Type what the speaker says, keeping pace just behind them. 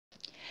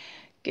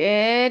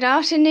Good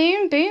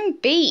afternoon, Boom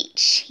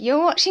Beach.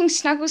 You're watching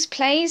Snuggles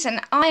Plays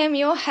and I am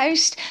your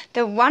host,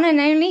 the one and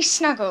only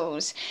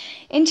Snuggles.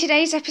 In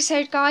today's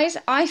episode, guys,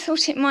 I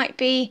thought it might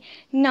be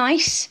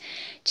nice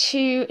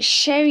to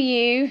show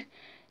you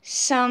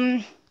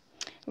some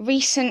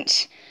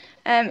recent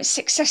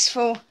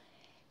successful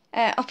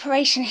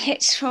operation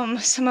hits from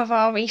some of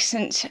our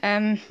recent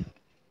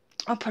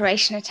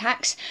operation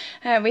attacks.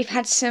 We've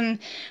had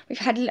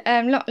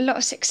a lot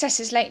of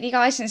successes lately,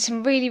 guys, and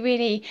some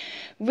really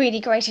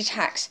great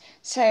attacks.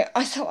 So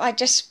I thought I'd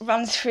just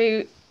run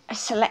through a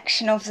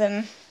selection of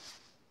them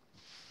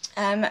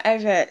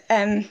over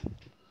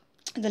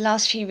the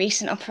last few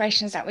recent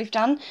operations that we've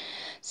done.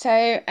 So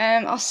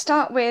I'll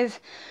start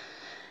with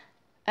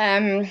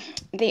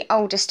the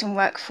oldest and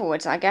work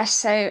forwards, I guess.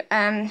 So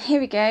here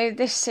we go.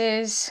 This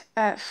is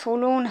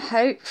Forlorn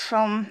Hope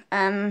from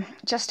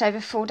just over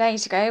 4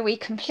 days ago. We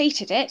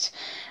completed it.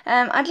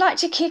 I'd like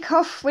to kick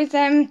off with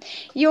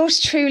yours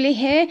truly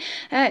here.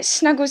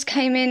 Snuggles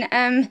came in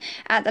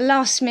at the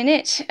last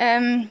minute.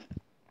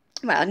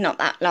 Well, not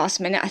that last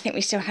minute. I think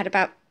we still had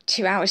about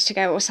 2 hours to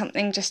go or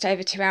something, just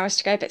over 2 hours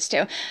to go, but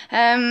still.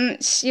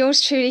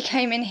 Yours truly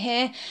came in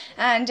here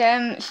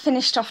and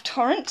finished off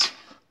Torrent.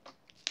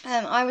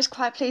 I was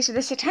quite pleased with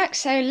this attack,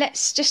 so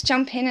let's just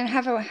jump in and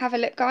have a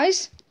look,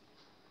 guys.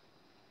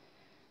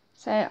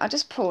 So I'll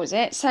just pause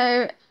it.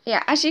 So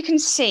yeah, as you can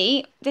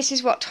see, this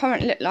is what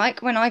Torrent looked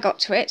like when I got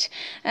to it.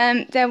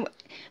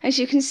 As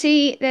you can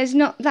see, there's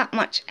not that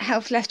much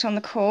health left on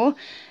the core,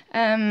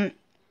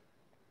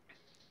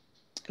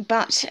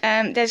 but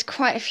there's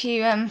quite a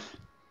few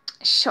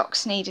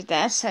shocks needed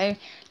there. So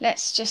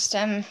let's just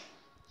have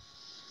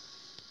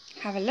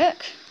a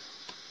look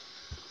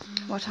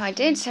what I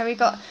did. So we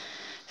got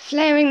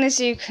flaring the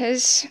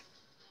Zookas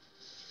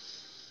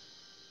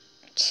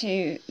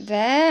to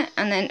there,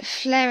 and then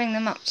flaring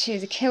them up to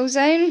the kill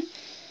zone.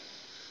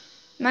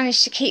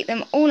 Managed to keep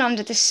them all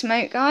under the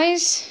smoke,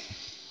 guys.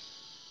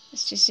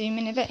 Let's just zoom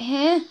in a bit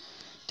here.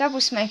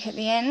 Double smoke at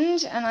the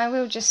end, and I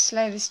will just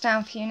slow this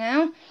down for you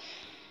now.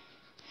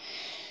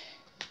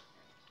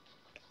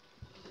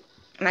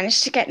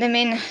 Managed to get them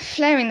in,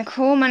 flaring the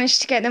core, managed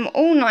to get them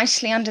all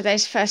nicely under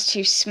those first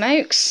two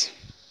smokes.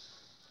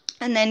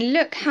 And then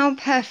look how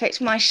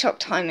perfect my shock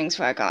timings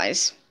were,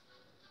 guys.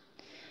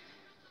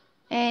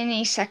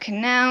 Any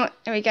second now.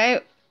 There we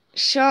go.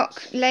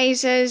 Shock,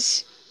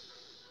 lasers,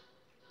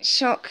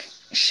 shock,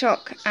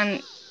 shock,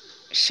 and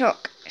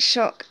shock,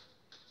 shock,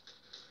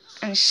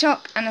 and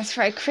shock. And I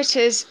throw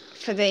critters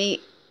for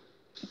the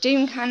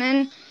doom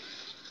cannon.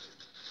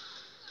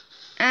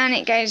 And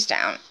it goes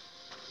down.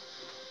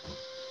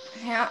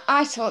 Now,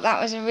 I thought that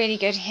was a really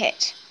good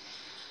hit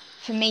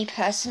for me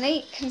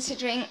personally,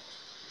 considering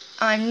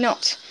I'm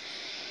not,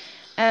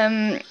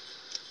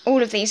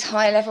 all of these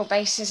higher level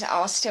bases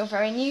are still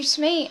very new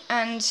to me,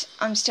 and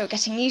I'm still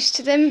getting used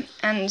to them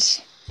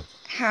and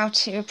how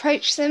to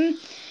approach them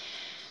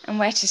and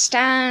where to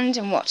stand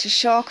and what to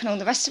shock and all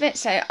the rest of it.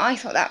 So I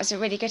thought that was a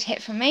really good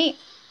hit for me.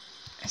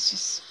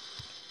 Let's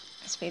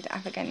speed that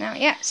up again now.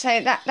 Yeah,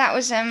 so that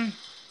was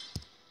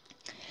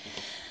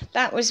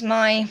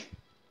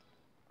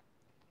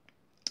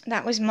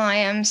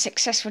my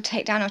successful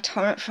takedown of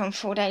Torrent from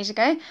 4 days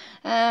ago.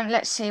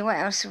 Let's see, what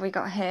else have we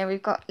got here?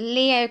 We've got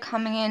Leo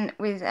coming in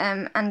with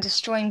and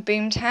destroying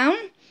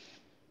Boomtown.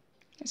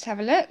 Let's have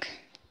a look.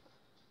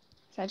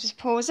 So just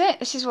pause it.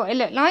 This is what it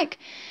looked like.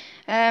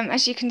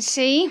 As you can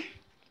see,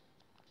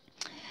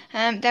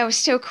 there was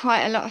still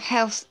quite a lot of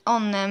health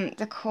on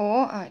the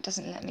core. Oh, it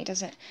doesn't let me,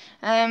 does it?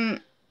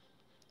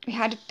 We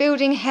had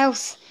building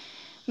health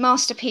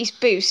masterpiece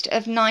boost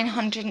of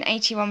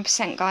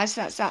 981%, guys.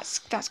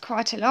 That's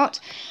quite a lot.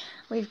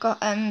 We've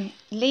got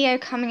Leo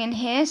coming in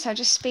here, so I'll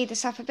just speed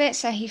this up a bit.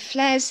 So he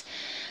flares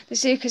the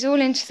Zookas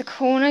all into the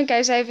corner,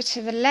 goes over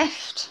to the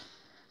left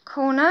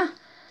corner.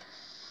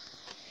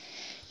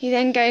 He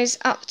then goes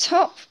up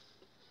top,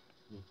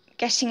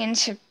 getting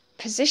into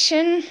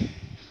position.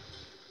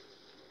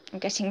 I'm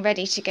getting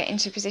ready to get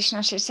into position,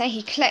 I should say.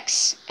 He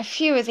collects a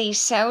few of these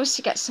cells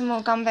to get some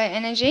more gunboat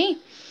energy.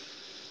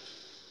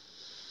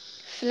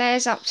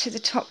 Flares up to the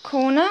top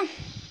corner.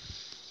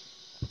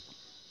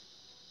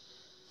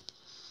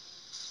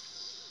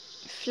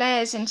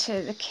 Flares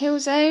into the kill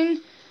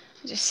zone.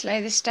 I'll just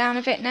slow this down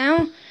a bit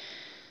now.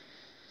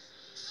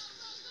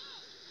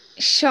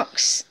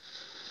 Shocks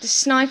the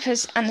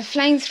snipers and the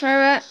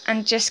flamethrower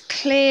and just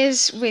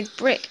clears with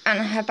Brick and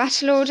her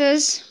battle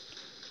orders.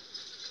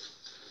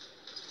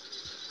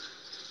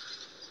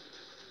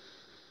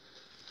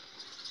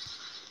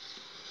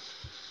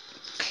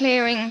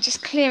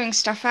 Just clearing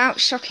stuff out,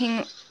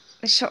 shocking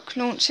the shock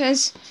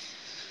launchers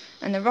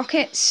and the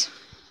rockets.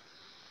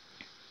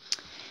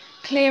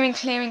 Clearing,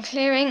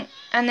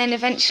 and then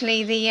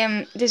eventually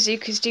the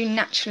Zookas do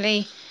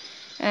naturally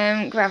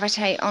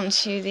gravitate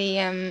onto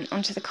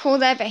the core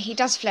there, but he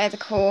does flare the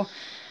core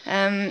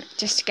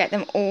just to get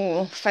them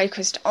all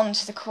focused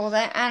onto the core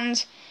there,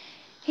 and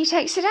he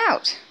takes it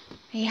out.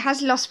 He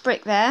has lost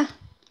Brick there,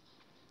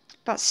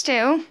 but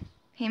still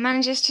he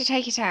manages to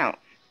take it out.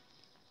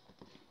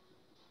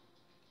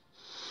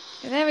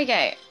 So there we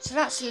go. So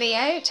that's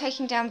Leo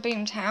taking down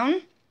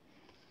Boomtown.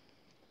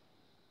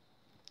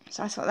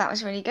 So I thought that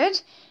was really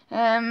good.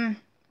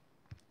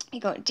 You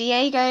got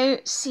Diego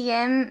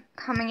CM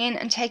coming in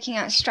and taking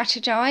out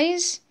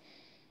Strategize.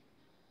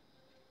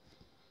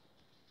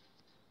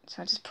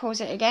 So I'll just pause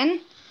it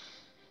again.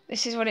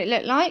 This is what it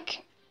looked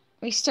like.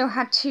 We still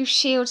had 2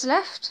 shields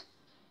left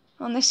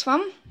on this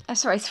one.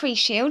 Sorry, 3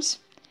 shields.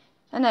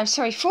 Oh no,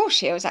 sorry, 4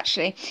 shields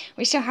actually.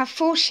 We still have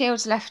 4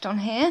 shields left on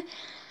here.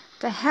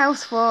 The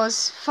health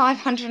was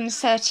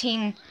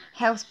 513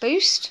 health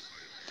boost.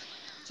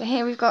 So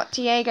here we've got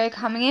Diego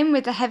coming in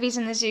with the heavies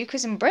and the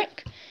Zookas and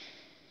Brick.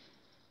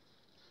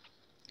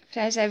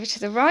 Flares over to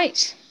the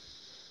right.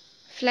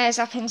 Flares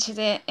up into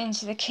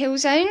the kill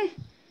zone.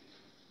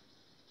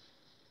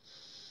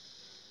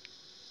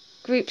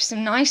 Groups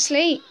them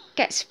nicely.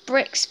 Gets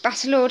Brick's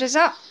battle orders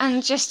up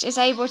and just is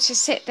able to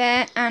sit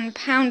there and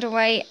pound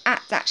away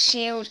at that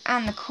shield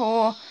and the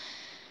core.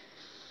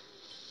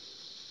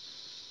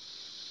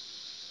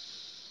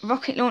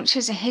 Rocket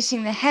launchers are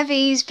hitting the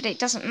heavies, but it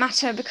doesn't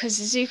matter because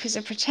the Zookas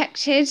are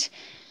protected.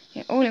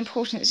 They're all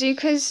important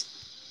Zookas.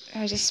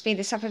 I'll just speed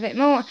this up a bit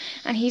more.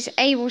 And he's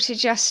able to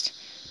just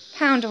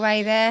pound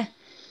away there.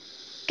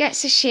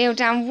 Gets the shield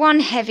down, 1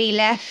 heavy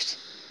left.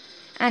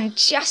 And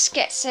just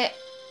gets it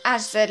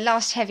as the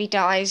last heavy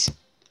dies.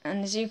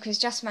 And the Zookas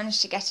just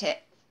managed to get it.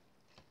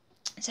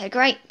 So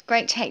great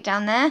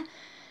takedown there.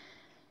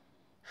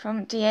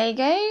 From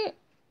Diego.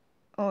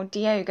 Or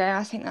Diogo,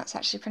 I think that's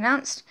actually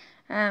pronounced.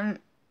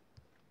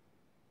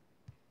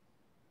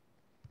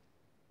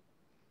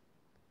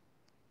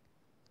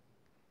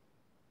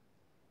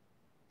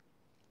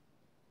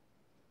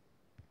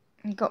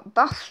 We've got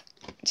Buff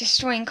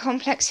destroying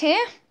Complex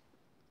here.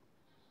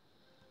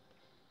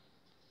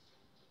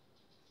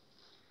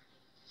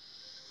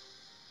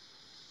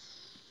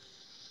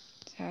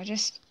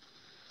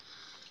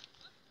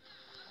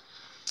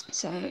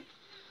 So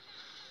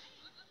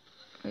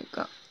we've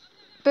got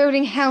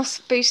building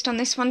health boost on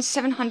this one,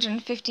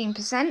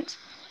 715%.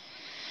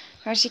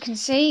 As you can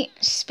see,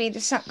 speed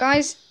this up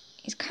guys.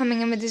 He's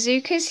coming in with the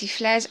Zookas, he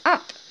flares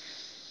up.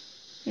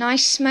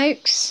 Nice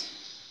smokes.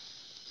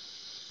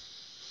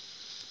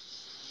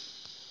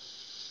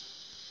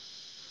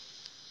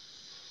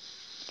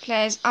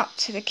 Flares up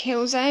to the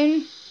kill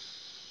zone.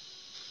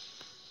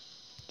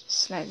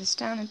 Just slow this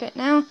down a bit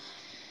now.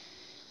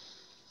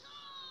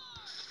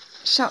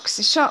 Shocks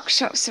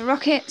the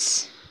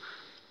rockets.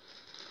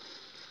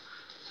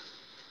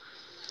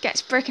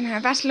 Gets Brick in her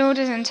battle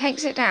orders and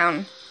takes it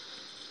down.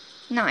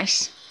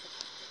 Nice.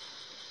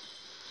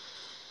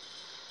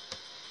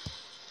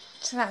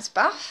 So that's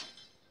Buff.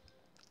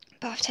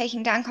 Buff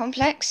taking down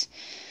Complex.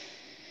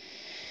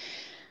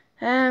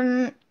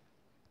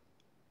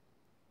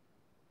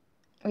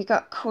 We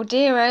got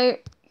Cordero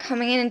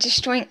coming in and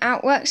destroying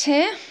Outworks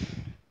here.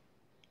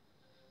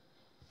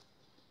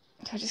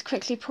 So I'll just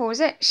quickly pause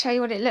it, show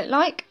you what it looked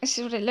like. This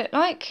is what it looked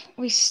like.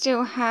 We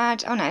still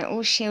had, oh no,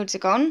 all shields are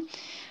gone.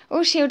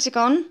 All shields are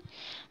gone,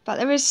 but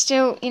there is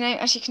still,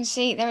 as you can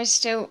see, there is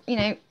still,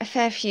 a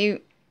fair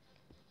few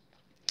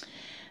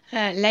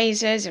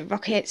lasers and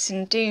rockets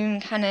and doom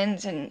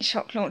cannons and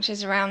shock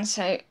launchers around.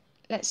 So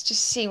let's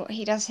just see what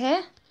he does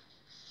here.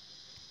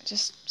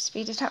 Just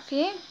speed it up for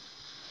you.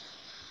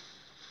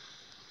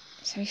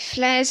 So he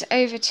flares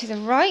over to the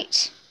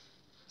right.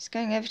 He's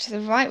going over to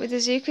the right with the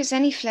Zookas,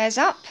 then he flares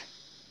up.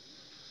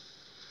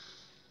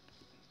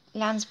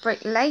 Lands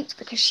Brick late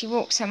because she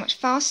walks so much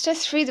faster.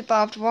 Through the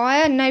barbed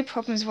wire, no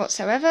problems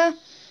whatsoever.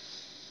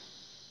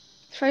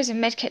 Throws a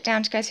medkit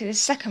down to go through the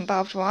second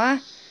barbed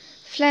wire.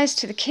 Flares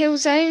to the kill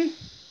zone.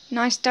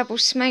 Nice double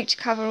smoke to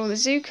cover all the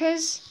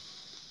Zookas.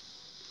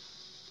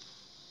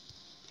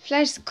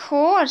 Flares the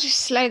core. I'll just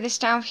slow this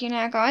down for you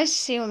now, guys.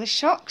 See all the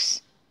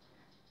shocks.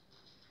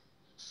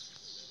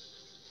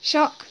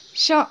 Shock,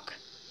 shock,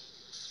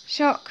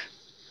 shock,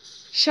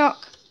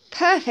 shock.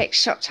 Perfect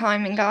shock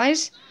timing,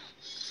 guys.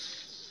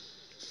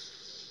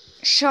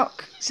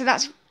 Shock. So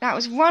that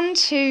was 1,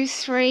 2,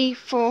 3,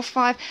 4,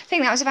 5. I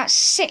think that was about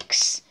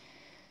 6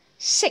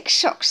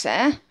 shocks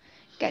there.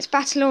 Gets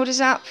battle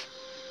orders up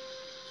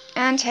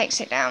and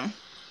takes it down.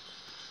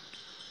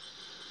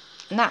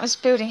 And that was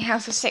building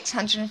health of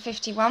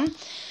 651.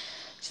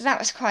 So that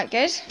was quite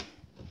good.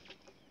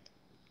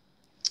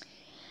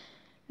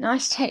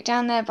 Nice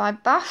takedown there by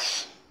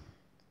Buff.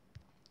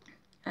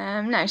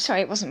 No,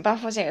 sorry, it wasn't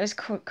Buff, was it? It was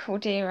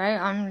Cordero.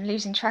 I'm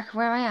losing track of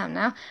where I am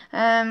now.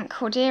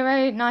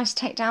 Cordero, nice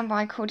takedown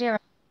by Cordero.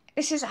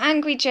 This is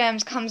Angry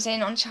Germs comes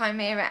in on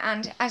Chimera,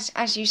 and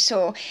as you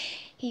saw,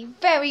 he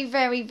very,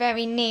 very,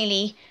 very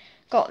nearly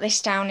got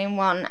this down in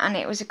one, and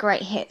it was a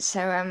great hit.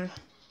 So,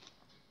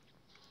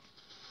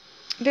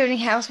 building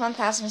health,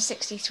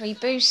 1063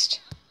 boost.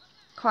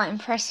 Quite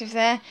impressive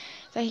there.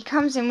 So he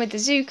comes in with the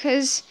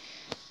Zookas.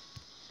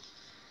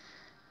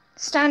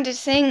 Standard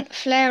thing,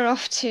 flare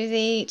off to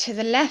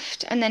the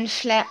left and then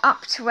flare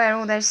up to where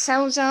all those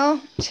cells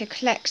are to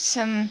collect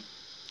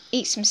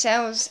eat some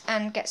cells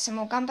and get some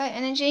more gunboat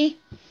energy.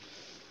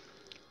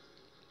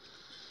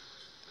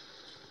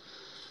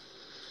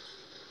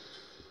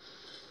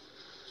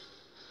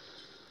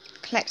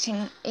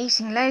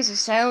 eating loads of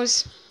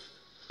cells,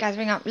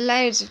 gathering up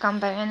loads of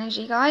gunboat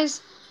energy,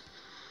 guys.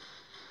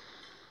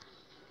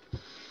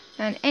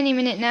 And any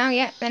minute now,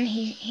 yeah, then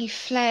he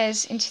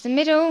flares into the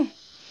middle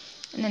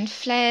and then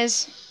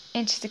flares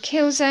into the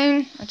kill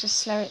zone. I'll just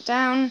slow it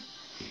down.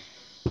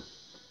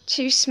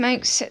 2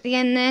 smokes at the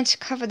end there to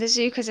cover the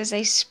Zookas as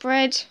they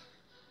spread.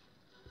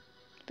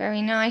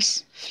 Very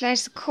nice.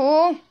 Flares the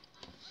core.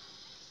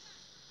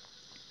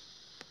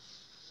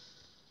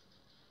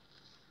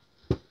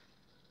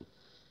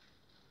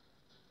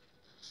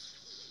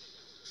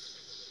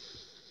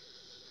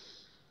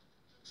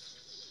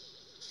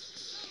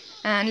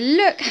 And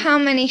look how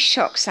many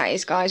shocks that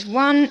is, guys.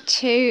 1,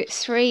 2,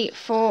 3,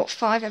 4,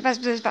 5.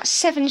 There's about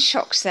 7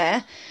 shocks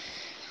there.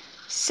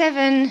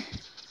 Seven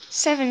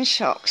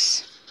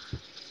shocks.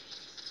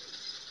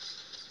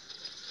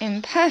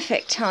 In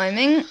perfect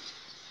timing.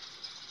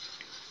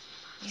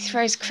 He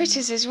throws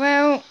critters as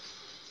well.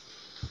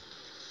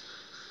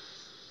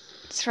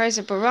 Throws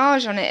a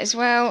barrage on it as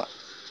well.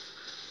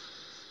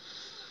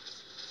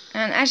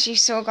 And as you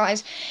saw,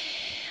 guys,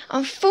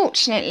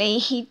 unfortunately,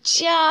 he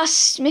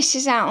just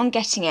misses out on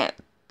getting it,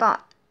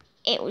 but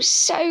it was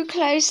so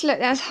close. Look,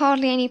 there's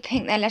hardly any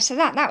pink there left. So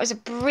that was a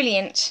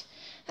brilliant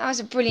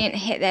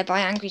hit there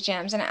by Angry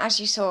Germs. And as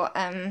you saw,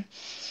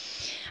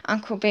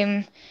 Uncle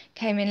Bim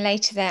came in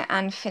later there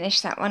and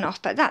finished that one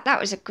off. But that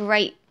was a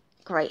great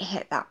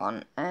hit, that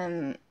one.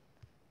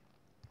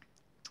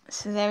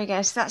 So there we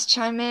go. So that's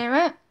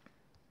Chimera.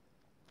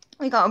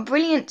 We got a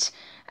brilliant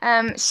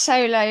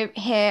solo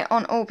here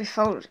on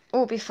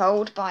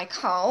Orbifold by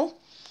Carl.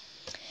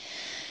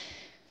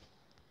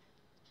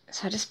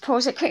 So I'll just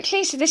pause it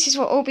quickly. So this is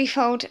what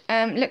Orbifold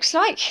looks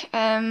like.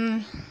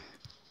 I'll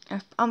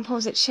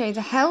unpause it to show you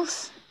the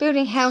health.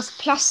 Building health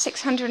plus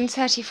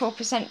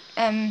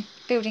 634%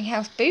 building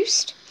health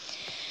boost.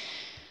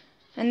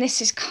 And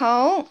this is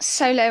Carl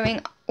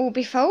soloing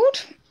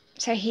Orbifold.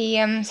 So he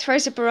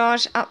throws a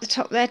barrage up the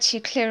top there to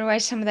clear away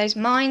some of those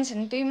mines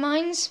and boom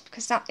mines,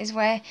 because that is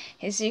where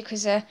his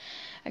Zookas are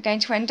going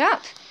to end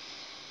up.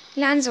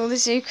 Lands all the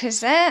Zookas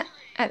there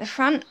at the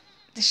front.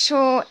 The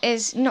shore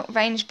is not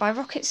ranged by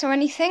rockets or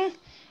anything.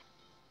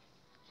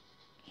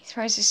 He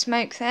throws a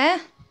smoke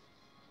there.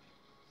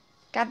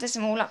 Gathers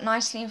them all up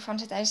nicely in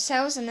front of those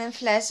cells and then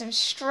flares them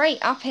straight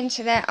up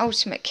into their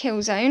ultimate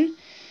kill zone.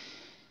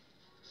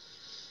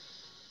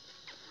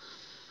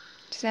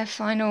 To their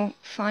final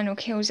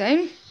kill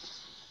zone.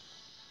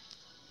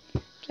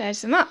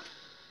 Flares them up.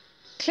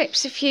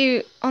 Clips a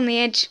few on the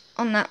edge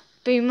on that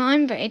boom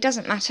mine, but it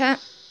doesn't matter.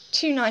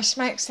 2 nice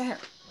smokes there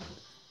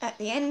at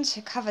the end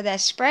to cover their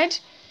spread.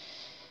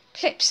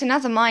 Clips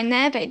another mine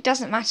there, but it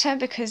doesn't matter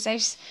because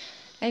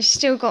they've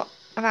still got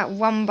about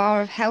 1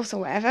 bar of health or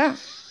whatever.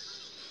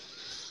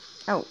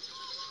 Oh,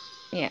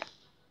 yeah.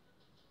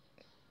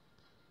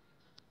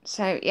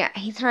 So yeah,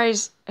 he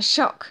throws a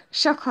shock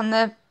on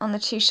the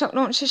 2 shock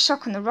launchers,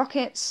 shock on the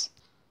rockets.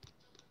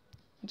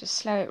 I'll just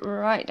slow it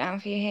right down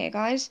for you here,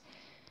 guys.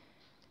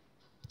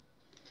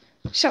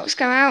 Shocks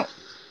go out.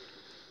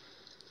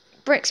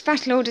 Brick's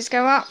battle orders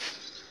go up.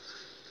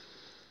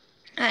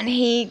 And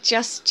he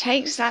just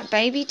takes that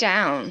baby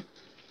down.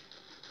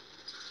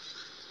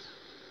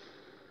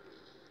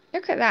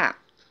 Look at that.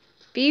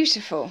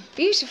 Beautiful,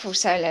 beautiful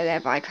solo there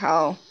by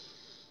Carl.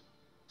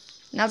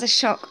 Another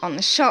shock on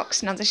the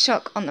shocks, another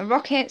shock on the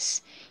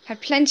rockets. Had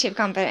plenty of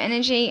gunboat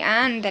energy,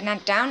 and then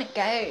down it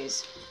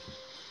goes.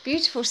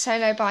 Beautiful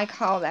solo by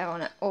Carl there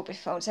on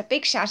Orbifold. So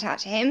big shout out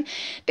to him.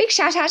 Big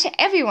shout out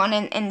to everyone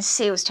in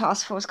SEAL's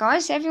Task Force,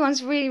 guys.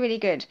 Everyone's really, really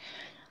good.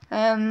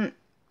 And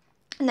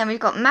then we've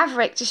got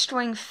Maverick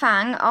destroying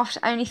Fang after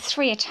only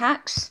 3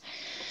 attacks.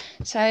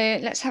 So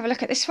let's have a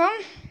look at this one.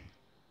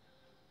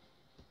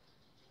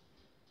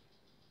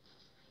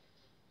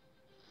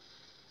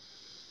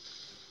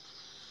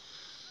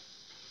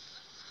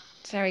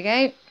 So there we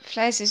go.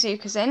 Flares the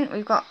Zookas in.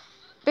 We've got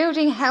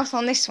building health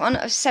on this one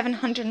of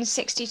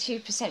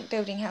 762%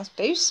 building health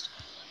boost.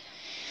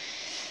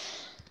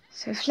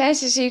 So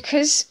flares the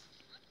Zookas.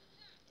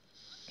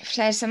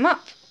 Flares them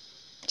up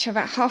to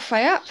about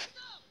halfway up.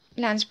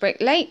 Lands brick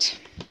late.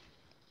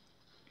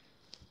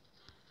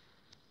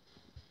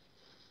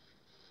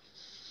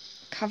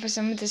 Covers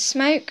them with the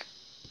smoke.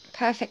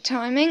 Perfect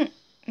timing.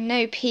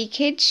 No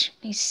peakage.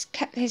 He's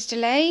kept his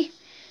delay.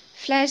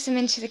 Flares them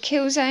into the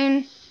kill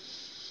zone.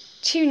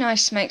 2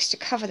 nice smokes to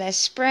cover their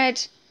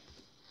spread.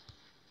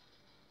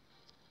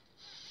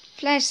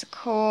 Flares the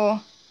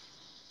core.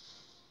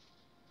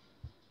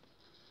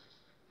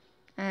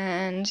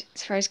 And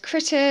throws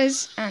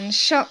critters and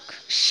shock,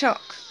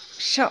 shock,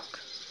 shock.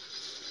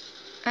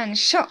 And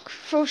shock,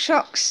 4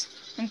 shocks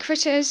and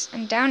critters,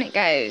 and down it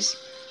goes.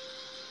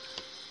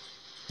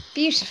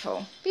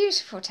 Beautiful,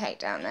 beautiful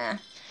takedown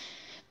there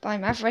by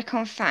Maverick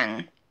on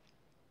Fang.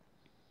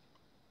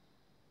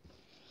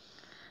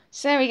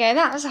 So there we go,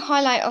 that was a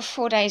highlight of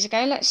 4 days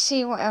ago. Let's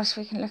see what else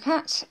we can look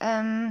at.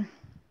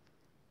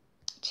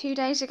 2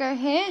 days ago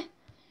here.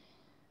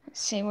 Let's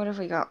see, what have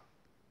we got?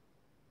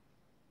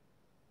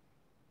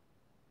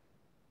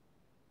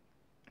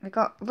 We've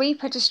got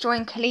Reaper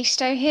destroying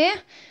Callisto here.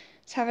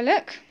 Let's have a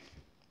look.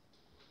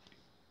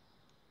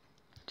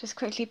 Just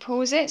quickly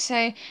pause it.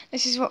 So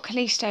this is what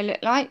Callisto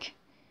looked like.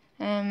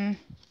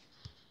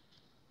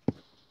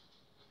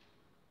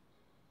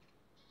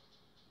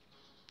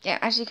 Yeah,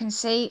 as you can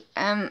see,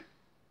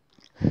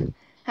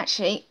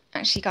 actually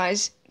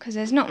guys, because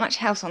there's not much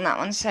health on that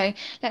one, so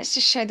let's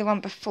just show the one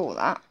before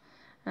that.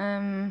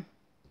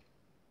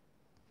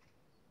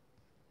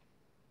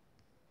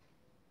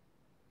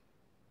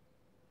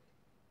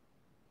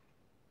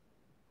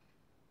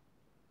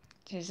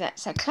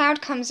 So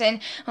Cloud comes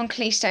in on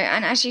Callisto,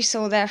 and as you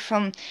saw there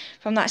from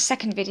that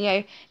second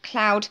video,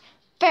 Cloud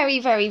very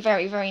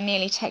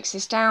nearly takes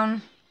this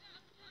down.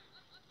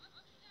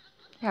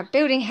 We have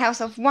building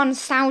health of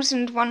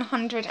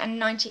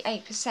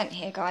 1,198%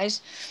 here,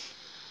 guys.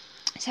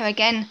 So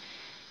again,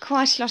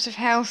 quite a lot of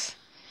health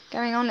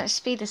going on. Let's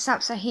speed this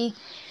up. So he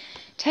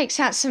takes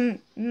out some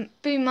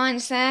boom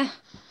mines there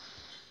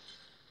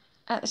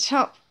at the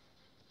top.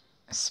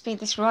 Speed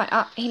this right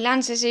up. He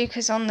lands the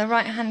Zookas on the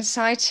right hand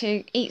side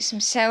to eat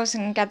some cells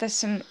and gather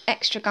some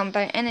extra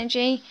gunboat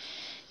energy.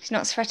 He's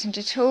not threatened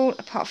at all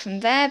apart from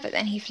there, but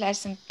then he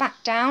flares them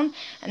back down,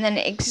 and then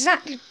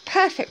exactly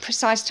perfect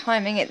precise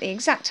timing at the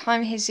exact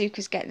time his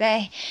Zookas get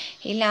there,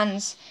 he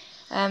lands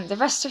the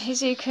rest of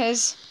his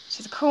Zookas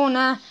to the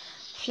corner,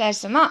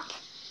 flares them up,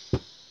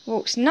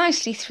 walks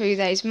nicely through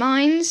those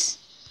mines,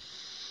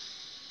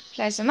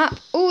 flares them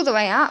up all the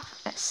way up.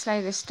 Let's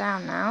slow this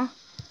down now.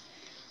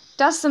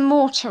 Does the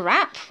mortar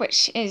wrap,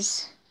 which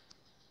is,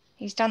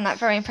 he's done that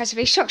very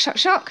impressively. Shock, shock,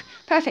 shock.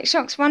 Perfect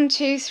shocks. 1,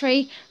 2,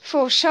 3,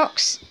 4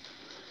 shocks.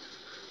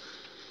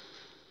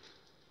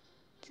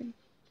 It's a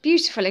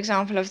beautiful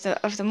example of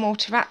the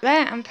mortar wrap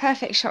there, and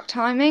perfect shock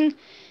timing.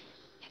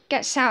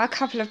 Gets out a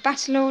couple of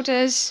battle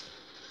orders.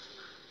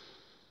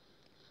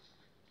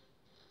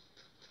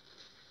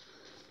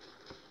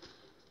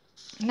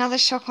 Another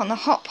shock on the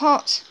hot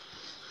pot.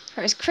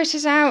 Throws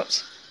critters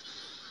out.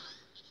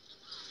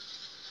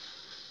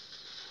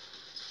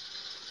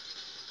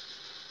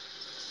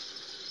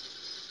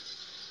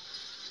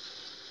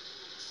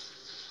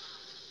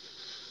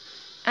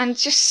 And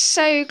just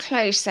so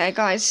close there,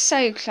 guys,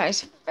 so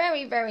close.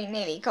 Very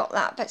nearly got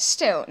that, but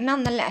still,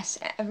 nonetheless,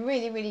 a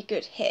really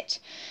good hit.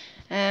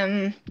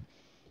 A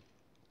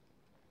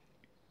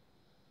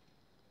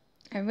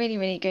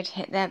really good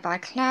hit there by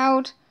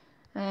Cloud.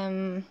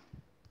 On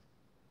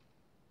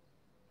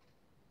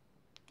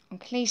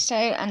Callisto,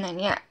 and then,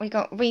 yeah, we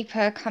got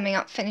Reaper coming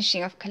up,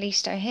 finishing off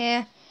Callisto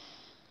here.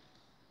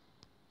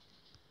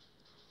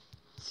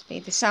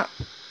 Speed this up.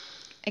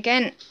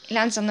 Again,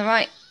 lands on the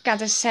right,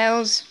 gathers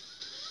cells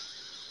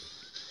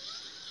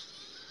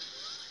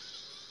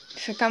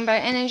for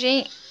gunboat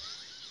energy.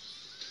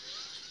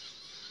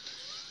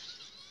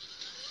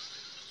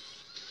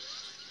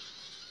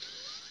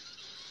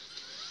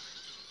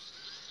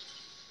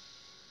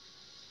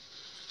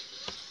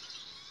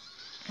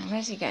 And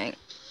where's he going?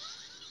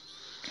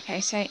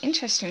 Okay, so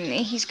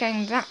interestingly, he's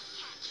going that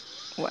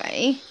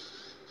way.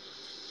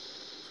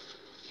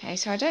 Okay,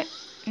 so I don't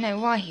know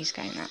why he's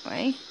going that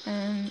way.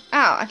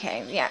 Oh,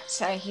 okay, yeah,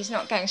 so he's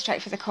not going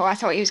straight for the core. I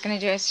thought he was going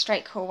to do a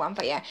straight core one,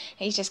 but yeah,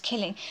 he's just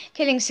killing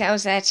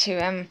cells there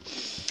to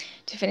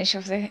finish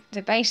off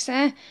the base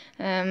there.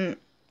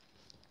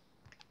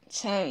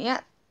 So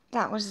yeah,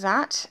 that was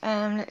that.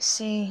 Let's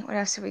see, what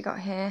else have we got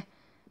here?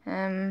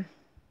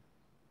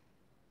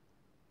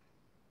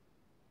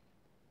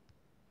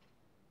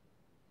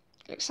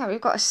 Looks like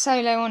we've got a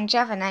solo on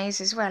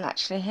Javanese as well,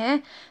 actually,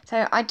 here.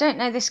 So I don't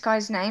know this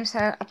guy's name,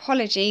 so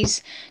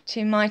apologies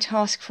to my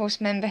task force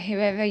member,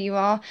 whoever you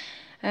are.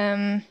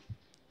 I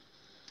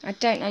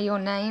don't know your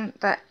name,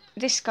 but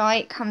this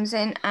guy comes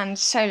in and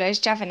solos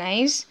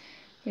Javanese.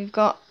 We've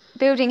got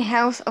building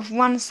health of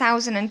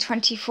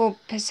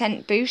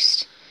 1,024%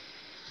 boost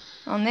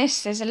on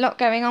this. There's a lot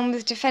going on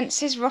with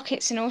defences,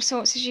 rockets and all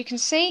sorts, as you can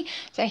see.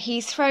 So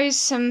he throws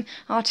some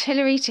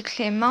artillery to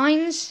clear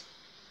mines.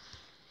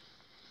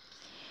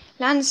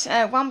 Lands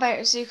one boat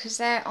of Zookas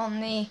there on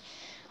the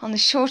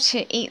shore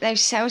to eat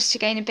those cells to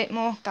gain a bit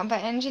more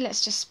gunboat energy.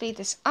 Let's just speed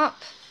this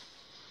up.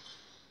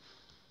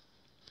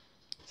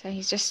 So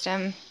he's just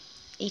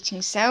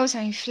eating cells,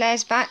 and he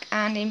flares back,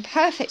 and in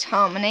perfect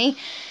harmony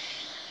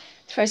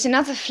throws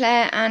another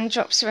flare and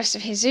drops the rest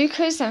of his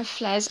Zookas, then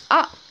flares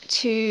up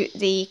to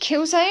the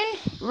kill zone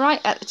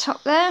right at the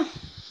top there.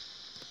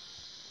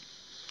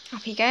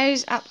 Up he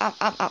goes,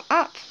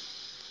 up.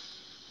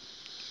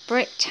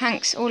 Brick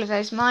tanks all of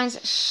those mines.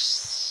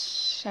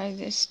 Let's show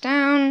this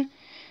down.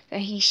 There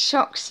he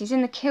shocks, he's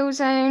in the kill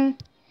zone.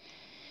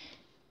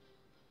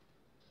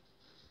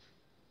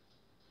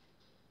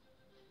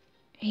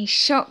 He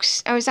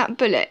shocks, oh, is that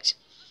bullet?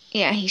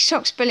 Yeah, he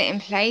shocks bullet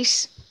in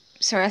place.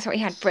 Sorry, I thought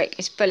he had brick,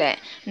 it's bullet.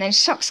 And then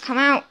shocks come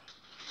out.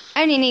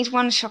 Only needs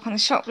one shock on the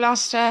shock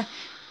blaster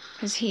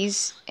because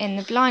he's in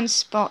the blind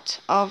spot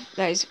of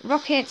those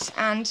rockets,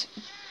 and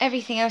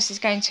everything else is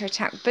going to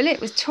attack bullet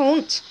with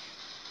taunt.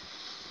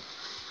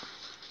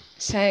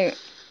 So,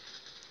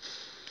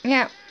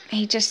 yeah,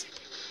 he just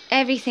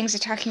Everything's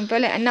attacking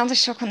Bullet. Another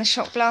shock on the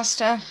shock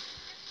blaster.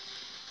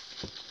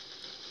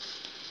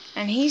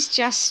 And he's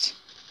just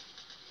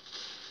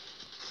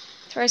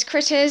throws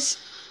critters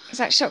as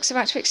that shock's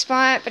about to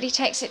expire, but he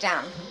takes it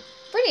down.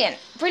 Brilliant.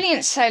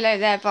 Brilliant solo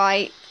there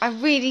by...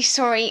 I'm really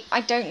sorry.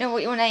 I don't know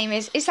what your name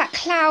is. Is that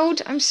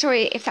Cloud? I'm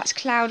sorry if that's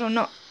Cloud or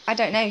not. I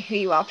don't know who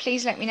you are.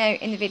 Please let me know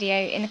in the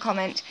video, in the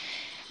comment.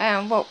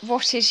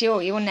 What is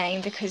your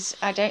name, because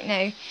I don't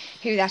know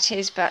who that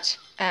is, but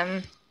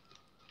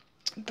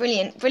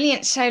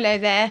brilliant solo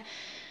there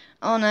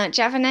on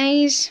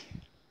Javanese.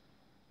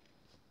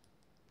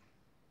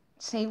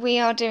 See, we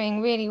are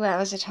doing really well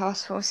as a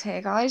task force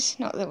here, guys.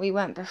 Not that we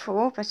weren't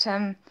before, but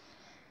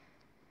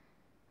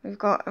we've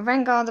got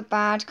Rengar the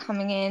Bad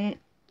coming in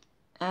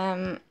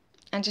and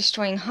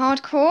destroying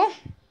Hardcore.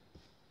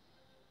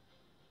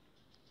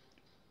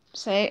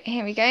 So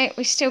here we go.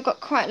 We've still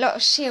got quite a lot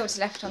of shields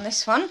left on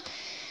this one.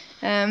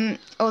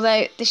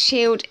 Although the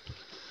shield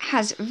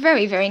has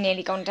very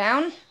nearly gone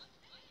down.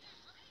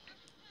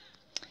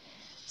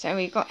 So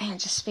we've got, here,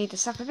 just speed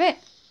this up a bit.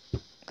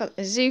 Got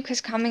the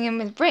Zookas coming in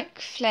with Brick.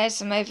 Flares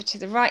them over to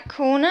the right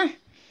corner.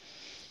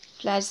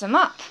 Flares them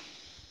up.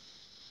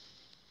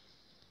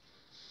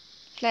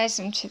 Flares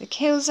them to the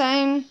kill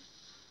zone.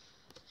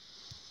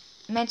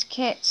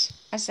 Medkit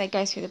as they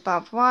go through the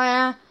barbed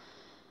wire.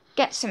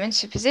 Gets them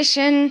into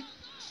position,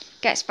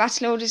 gets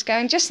battle orders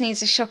going, just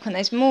needs a shock on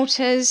those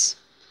mortars.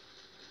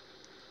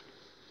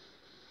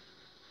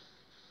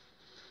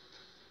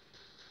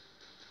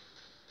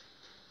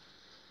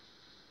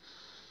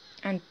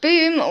 And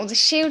boom, all the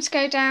shields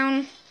go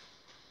down.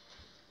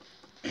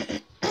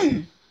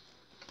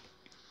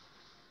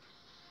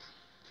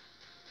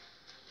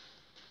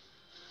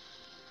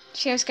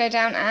 Shields go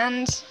down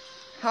and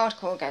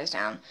Hardcore goes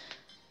down.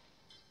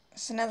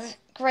 It's another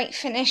great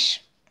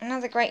finish.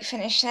 Another great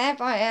finish there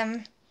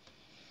by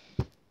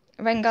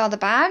Rengar the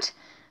Bad.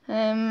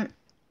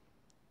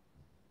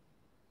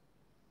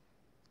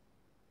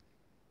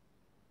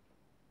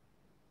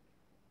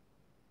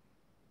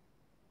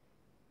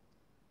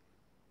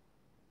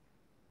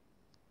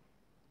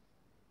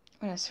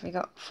 What else have we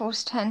got?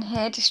 Force 10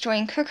 here,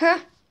 destroying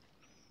Cooker.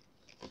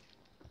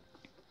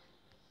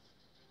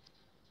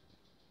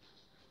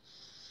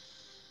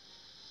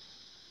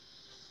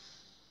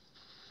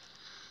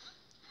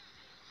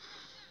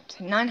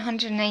 So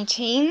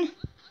 918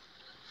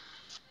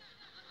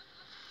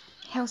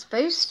 health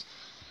boost.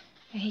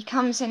 He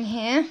comes in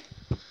here.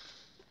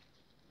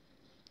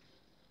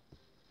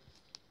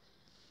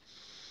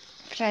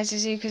 Flares the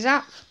Zookas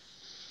up.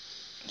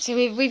 So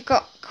we've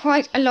got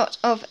quite a lot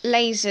of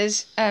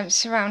lasers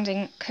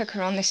surrounding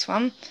Cooker on this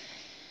one.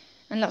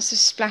 And lots of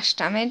splash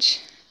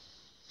damage.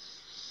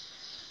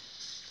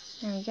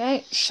 There we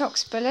go.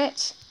 Shocks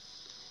Bullet.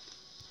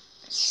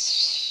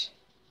 So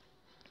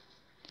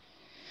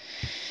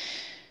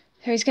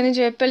he's going to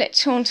do a Bullet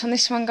taunt on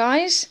this one,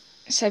 guys.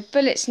 So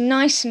Bullet's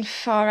nice and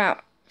far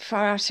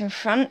out in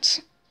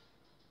front.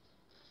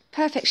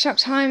 Perfect shock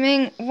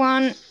timing.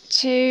 1,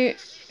 2,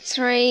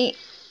 3,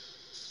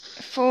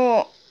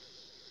 4.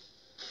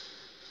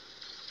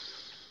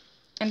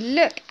 And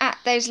look at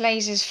those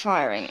lasers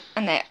firing.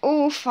 And they're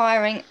all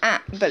firing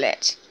at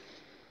Bullet.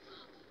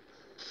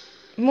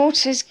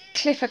 Mortars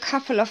clip a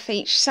couple off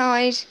each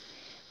side,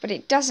 but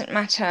it doesn't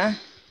matter,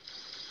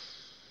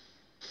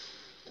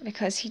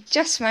 because he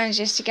just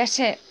manages to get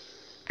it.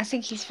 I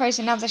think he throws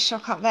another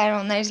shock up there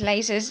on those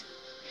lasers.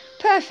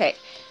 Perfect.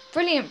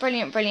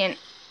 Brilliant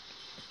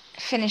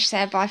finish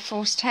there by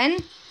Force 10.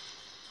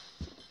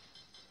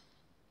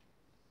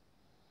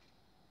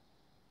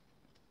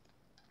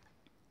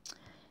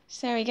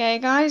 So there we go,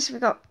 guys.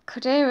 We've got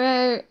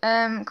Cordero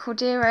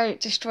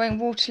destroying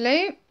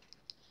Waterloo.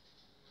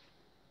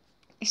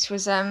 This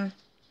was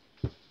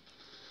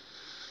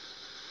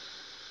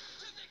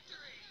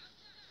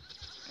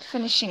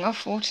finishing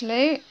off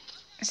Waterloo.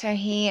 So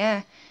he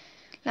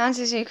lands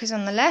the Zookas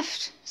on the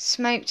left,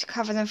 smoke to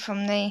cover them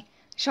from the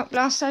shock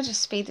blaster,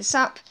 just speed this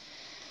up.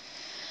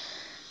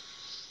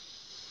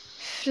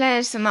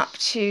 Flares them up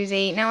to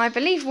the... Now I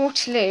believe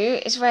Waterloo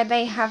is where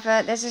they have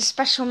there's a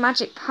special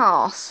magic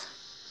path.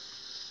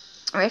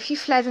 Or if you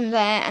flare them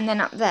there and then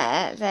up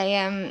there,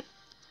 they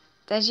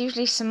there's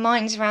usually some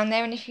mines around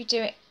there, and if you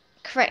do it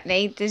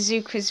correctly, the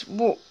Zookas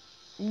walk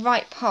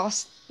right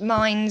past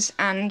mines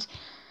and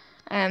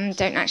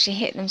don't actually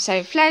hit them.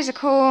 So flares a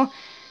core,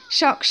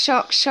 shock,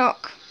 shock,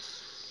 shock.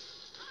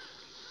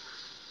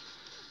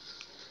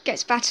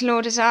 Gets battle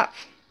orders up.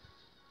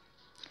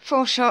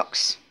 4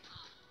 shocks.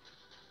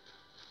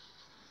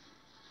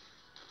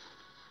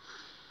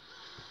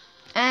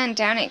 And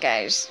down it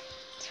goes.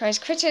 Throws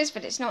critters,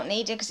 but it's not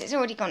needed because it's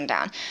already gone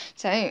down.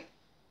 So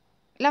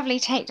lovely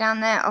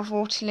takedown there of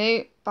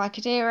Waterloo by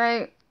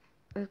Cordero.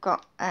 We've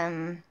got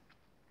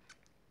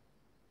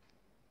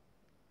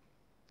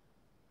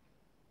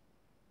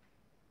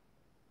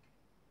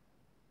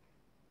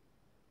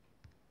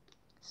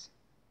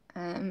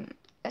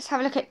let's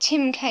have a look at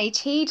Tim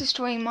KT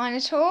destroying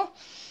Minotaur.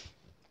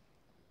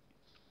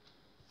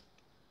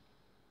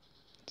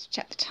 Let's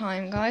check the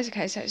time, guys.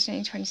 Okay, so it's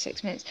only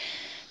 26 minutes.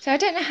 So I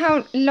don't know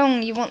how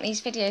long you want these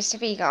videos to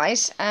be,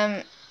 guys.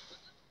 I'm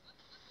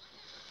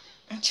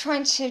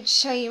trying to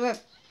show you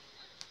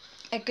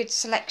a good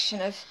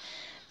selection of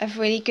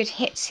really good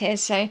hits here.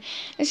 So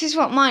this is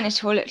what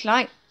Minotaur looked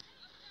like.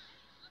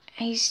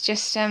 He's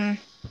just, as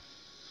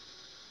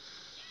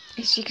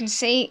you can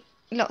see,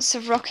 lots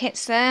of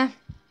rockets there.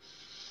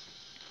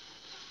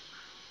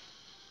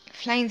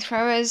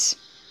 Flamethrowers,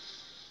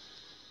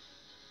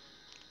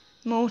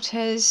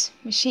 mortars,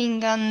 machine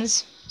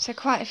guns, so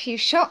quite a few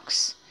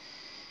shocks.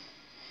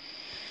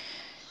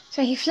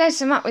 So he flares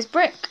them up with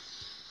brick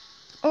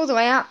all the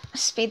way up.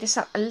 Speed this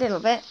up a little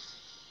bit.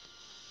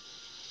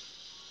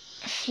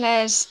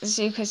 Flares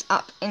Zookas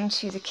up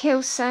into the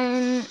kill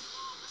zone.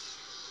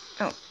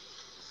 Oh,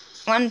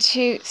 1,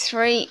 2,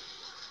 3,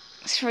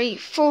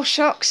 4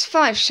 shocks,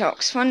 5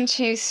 shocks. 1,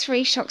 2,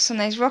 3 shocks on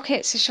those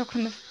rockets. A shock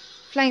on the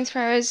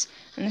flamethrowers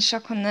and the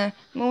shock on the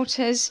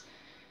mortars.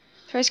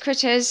 Throws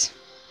critters.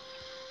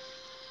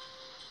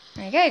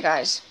 There you go,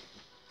 guys.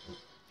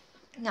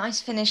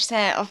 Nice finish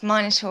there of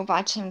Minotaur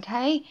by Tim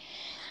K.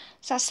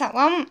 So that's that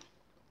one.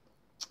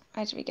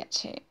 Where did we get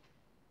to?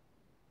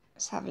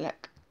 Let's have a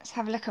look. Let's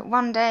have a look at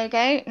one day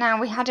ago. Now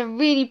we had a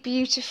really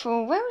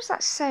beautiful... Where was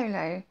that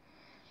solo?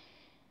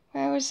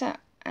 Where was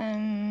that? Oh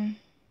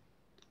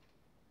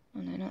no,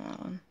 not that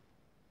one.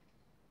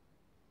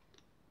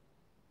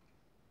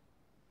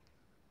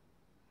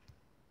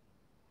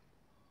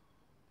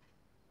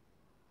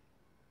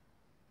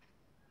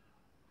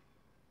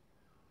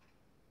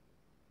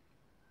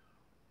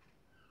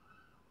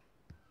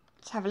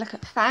 Let's have a look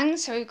at Fang.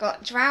 So we've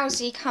got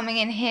Drowsy coming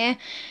in here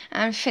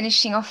and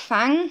finishing off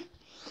Fang.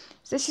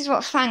 So this is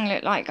what Fang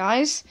looked like,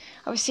 guys.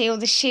 Obviously all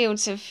the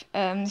shields have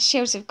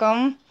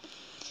gone.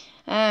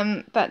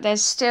 But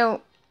there's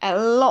still a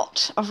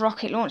lot of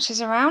rocket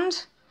launchers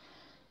around.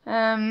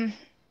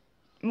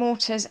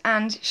 Mortars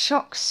and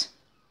shocks.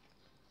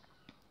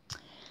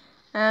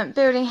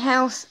 Building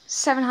health,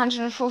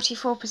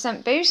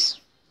 744% boost.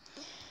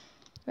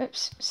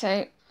 Whoops,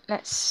 so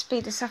let's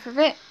speed this up a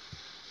bit.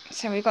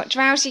 So we've got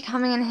Drowsy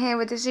coming in here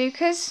with the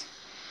Zookas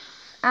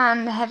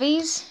and the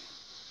heavies.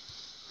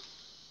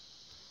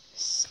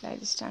 Slow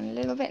this down a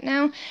little bit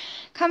now.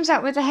 Comes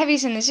up with the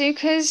heavies and the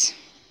Zookas.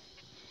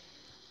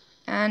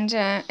 And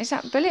is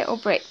that bullet or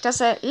brick? Does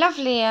a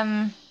lovely,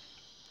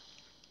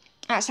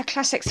 that's a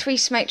classic 3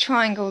 smoke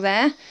triangle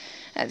there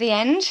at the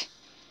end.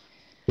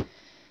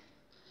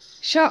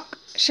 Shock,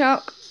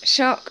 shock,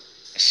 shock,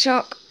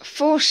 shock.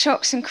 4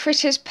 shocks and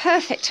critters.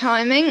 Perfect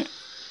timing.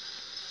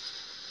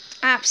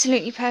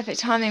 Absolutely perfect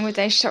timing with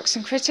those shocks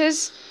and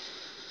critters.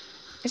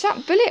 Is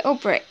that bullet or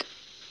brick?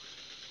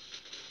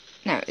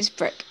 No, it's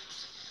brick.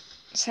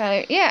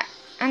 So yeah,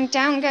 and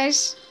down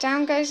goes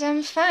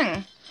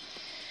Fang.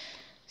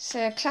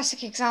 So a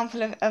classic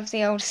example of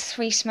the old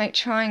 3 smoke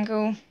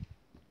triangle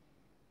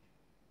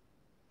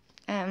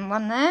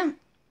one there.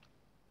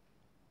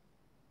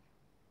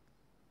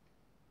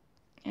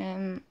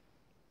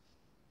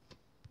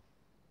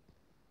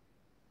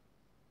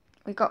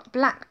 We got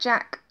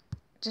Blackjack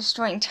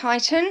destroying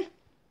Titan.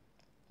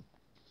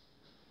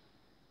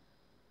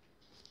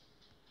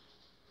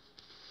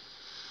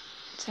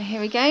 So here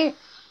we go.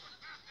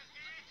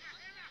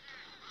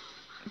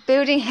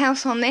 Building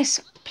health on this,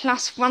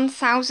 plus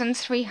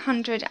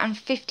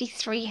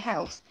 1,353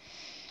 health.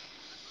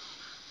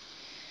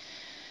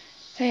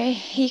 So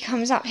he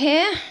comes up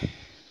here.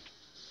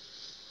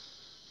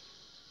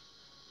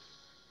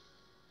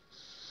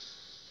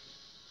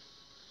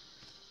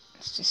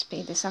 Let's just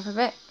speed this up a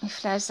bit. He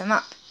flares them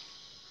up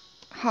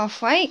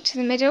halfway to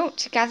the middle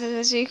to gather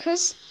the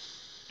Zookas.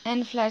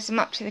 And flares them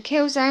up to the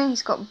kill zone.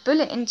 He's got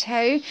bullet in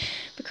tow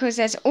because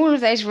there's all of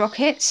those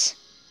rockets.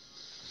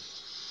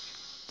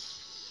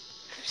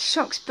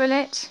 Shocks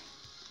bullet.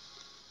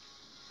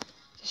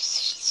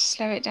 Just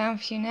slow it down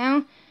for you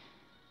now.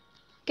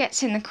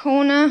 Gets in the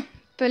corner.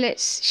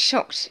 Bullets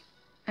shocked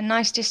a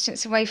nice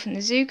distance away from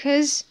the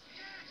Zookas.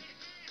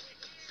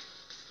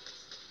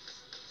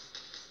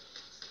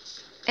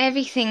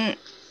 Everything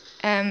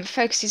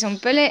focuses on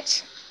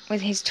bullet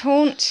with his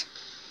taunt.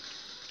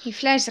 He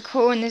flares the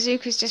core and the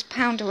Zookas just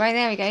pound away.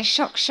 There we go.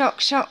 Shock,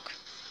 shock, shock.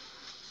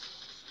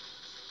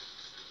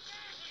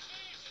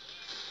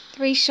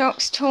 3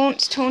 shocks.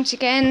 Taunt, taunt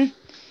again.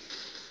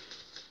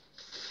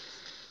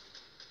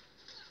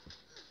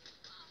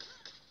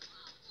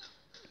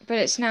 But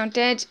it's now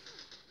dead.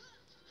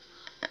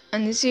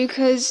 And the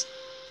Zookas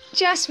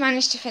just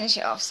managed to finish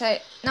it off. So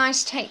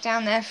nice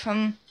takedown there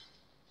from...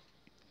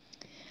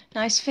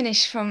 Nice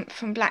finish from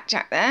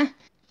Blackjack there.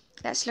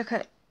 Let's look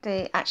at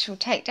the actual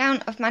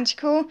takedown of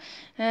Manticore.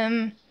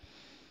 Here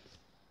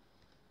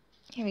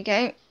we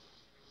go.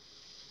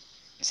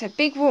 So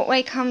big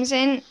walkway comes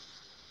in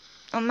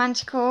on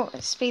Manticore.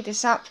 Let's speed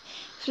this up.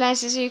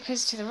 Flares the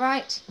Zookas to the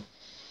right.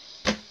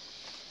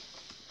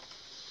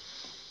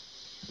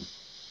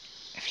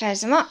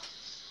 Flares them up.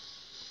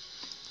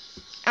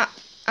 Up,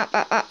 up,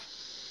 up, up.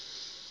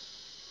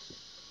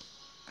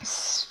 Let's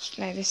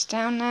slow this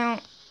down now.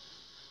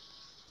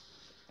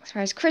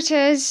 Throws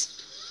critters.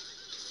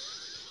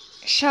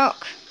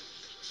 Shock.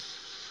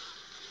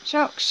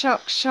 Shock,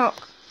 shock,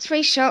 shock.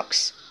 3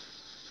 shocks.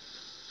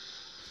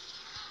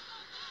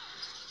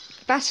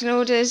 Battle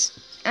orders,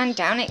 and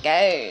down it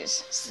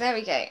goes. So there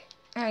we go.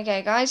 There we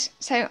go, guys.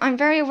 So I'm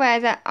very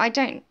aware that I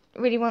don't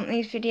really want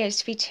these videos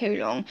to be too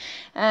long.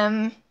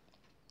 I'll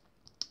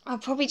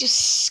probably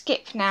just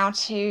skip now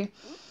to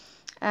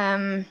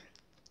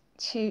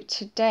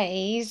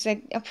today's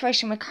the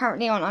operation we're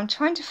currently on. I'm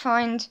trying to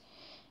find.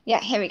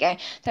 Yeah, here we go.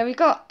 So we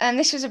got,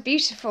 this was a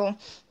beautiful.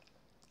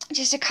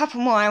 Just a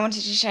couple more I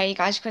wanted to show you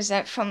guys because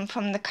they're from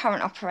the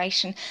current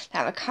operation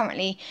that we're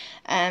currently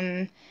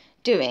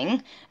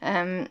doing.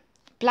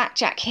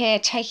 Blackjack here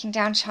taking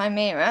down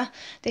Chimera.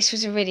 This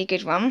was a really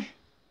good one.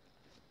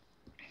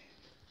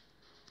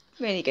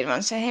 Really good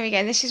one. So here we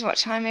go. This is what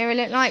Chimera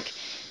looked like.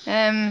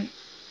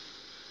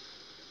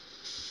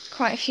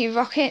 Quite a few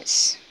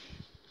rockets.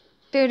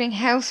 Building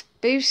health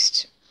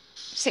boost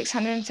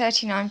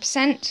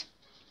 639%.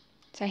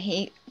 So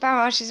he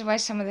barrages away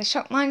some of the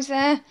shock mines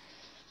there.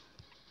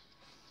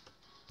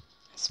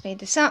 Speed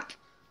this up.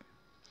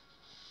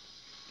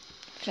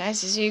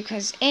 Flares the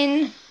Zookas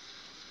in.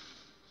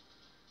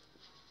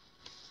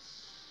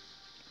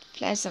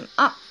 Flares them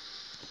up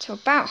to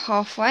about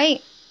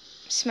halfway,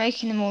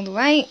 smoking them all the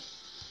way.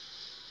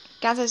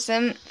 Gathers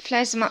them,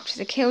 flares them up to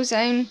the kill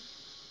zone.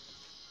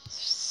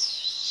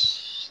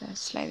 So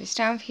slow this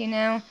down for you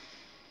now.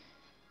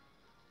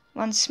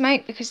 1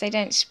 smoke because they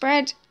don't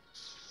spread.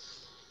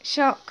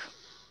 Shock.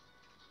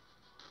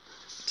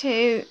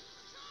 2,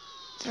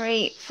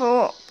 3,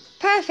 4.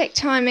 Perfect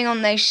timing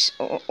on those,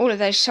 all of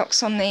those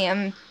shocks on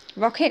the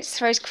rockets.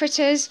 Throws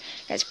critters,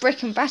 gets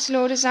brick and battle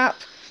orders up.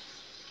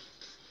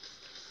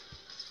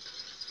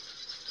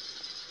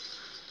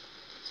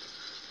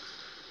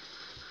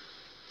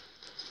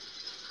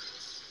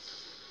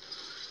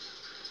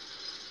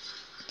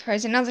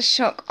 Throws another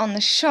shock on the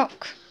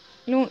shock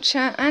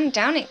launcher, and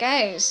down it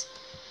goes.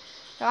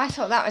 So I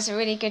thought that was a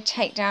really good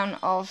takedown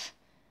of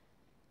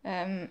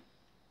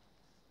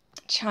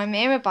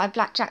Chimera by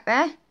Blackjack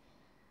there.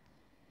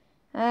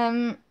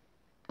 And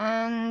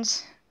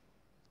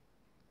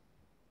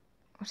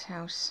what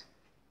else?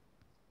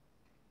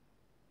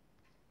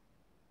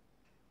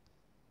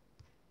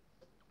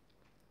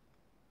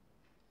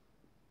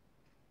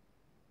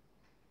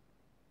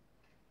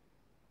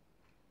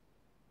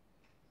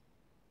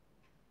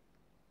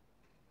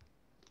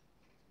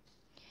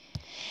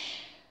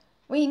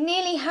 We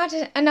nearly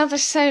had another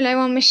solo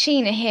on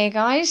Machina here,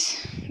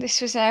 guys. This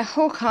was a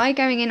Hawkeye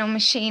going in on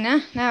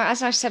Machina. Now,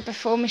 as I've said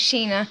before,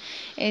 Machina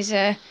is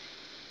a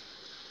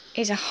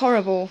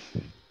horrible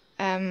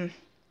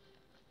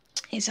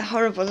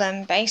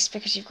base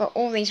because you've got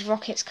all these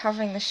rockets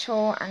covering the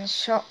shore and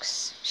shock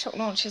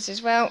launchers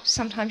as well.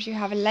 Sometimes you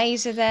have a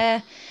laser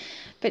there,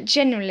 but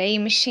generally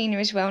Machina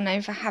is well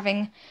known for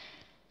having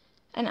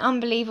an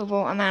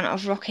unbelievable amount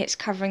of rockets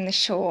covering the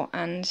shore,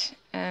 and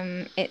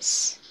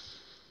it's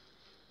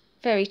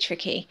very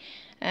tricky.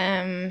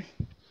 So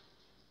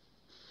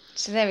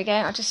there we go.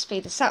 I'll just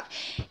speed this up.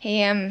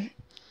 He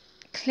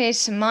clears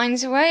some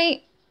mines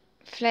away,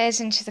 flares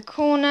into the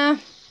corner,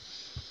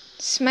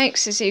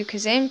 smokes the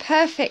Zookas in.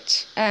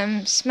 Perfect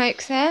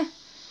smoke there.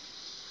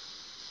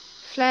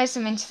 Flares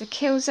them into the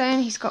kill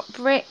zone. He's got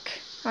brick.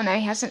 Oh no,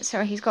 he hasn't.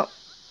 Sorry, he's got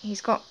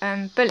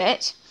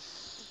bullet.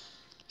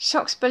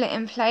 Shocks bullet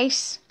in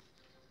place.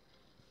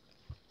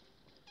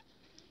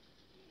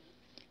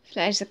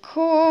 Flares the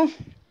core.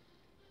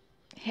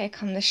 Here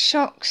come the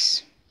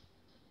shocks.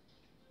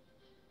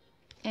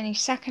 Any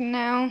second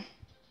now.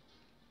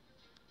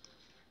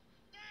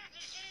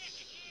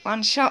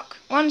 One shock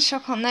on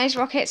those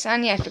rockets,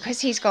 and yeah,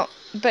 because he's got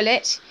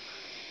bullet,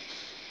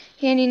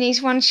 he only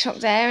needs 1 shock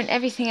there, and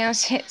everything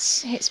else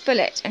hits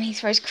bullet. And he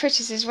throws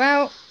critters as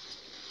well.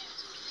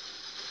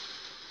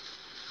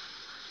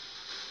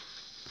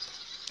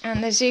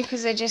 And the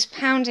Zookas are just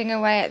pounding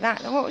away at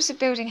that. What was the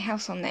building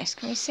health on this?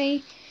 Can we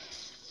see?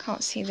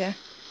 Can't see the.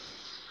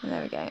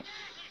 There we go.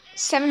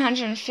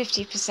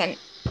 750%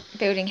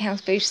 building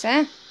health boost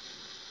there.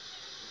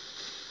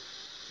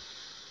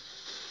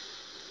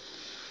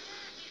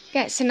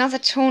 Gets another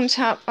taunt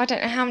up. I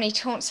don't know how many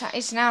taunts that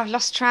is now. I've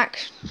lost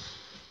track.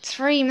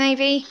 3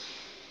 maybe.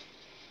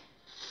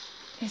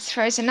 It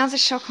throws another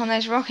shock on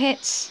those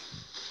rockets.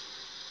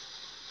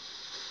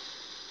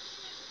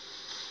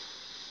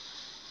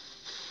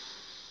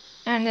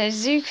 And the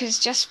Zooka's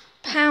just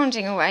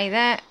pounding away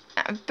there.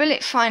 A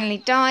bullet finally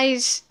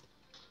dies.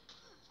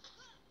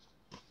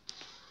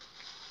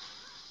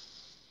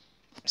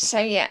 So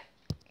yeah,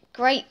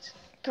 great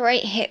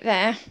hit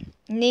there.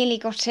 Nearly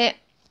got it.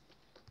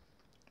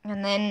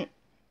 And then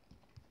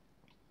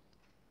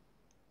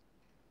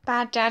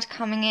Bad Dad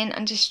coming in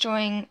and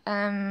destroying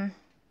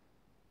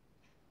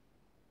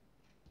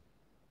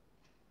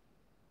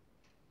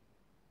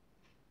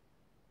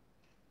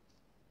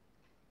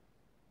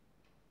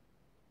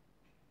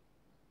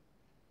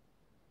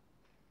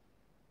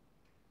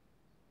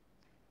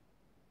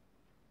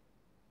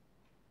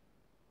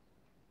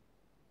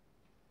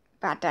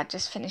Bad Dad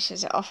just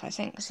finishes it off, I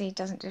think, because he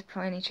doesn't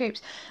deploy any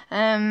troops.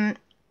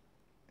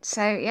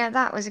 So yeah,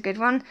 that was a good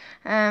one.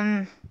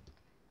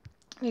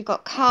 We've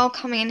got Carl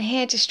coming in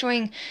here,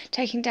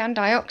 taking down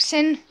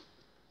Dioxin.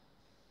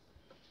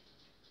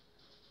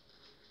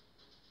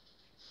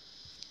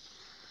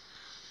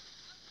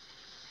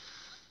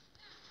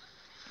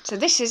 So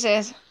this is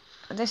a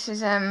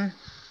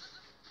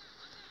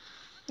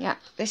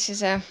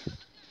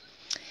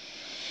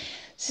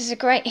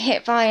great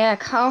hit by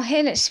Carl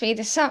here. Let's speed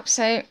this up.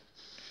 So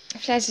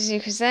flares the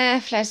Zookas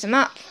there, flares them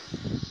up.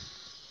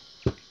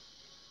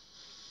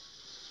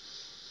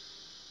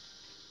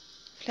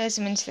 Flares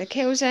them into the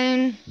kill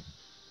zone.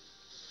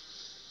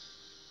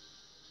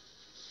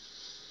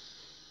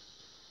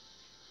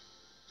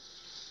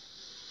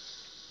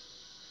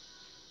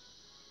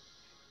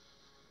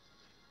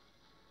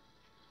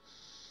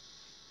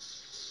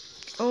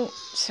 Oh,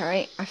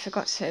 sorry, I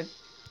forgot to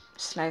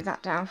slow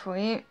that down for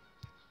you.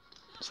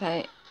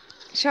 So,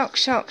 shock,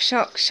 shock,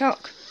 shock,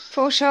 shock.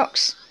 4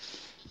 shocks.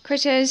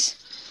 Critters.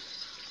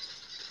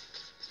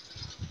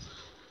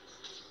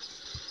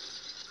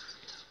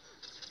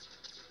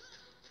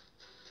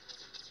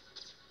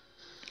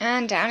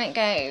 And down it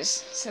goes.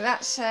 So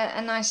that's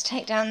a nice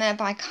takedown there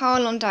by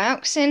Carl on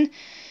Dioxin.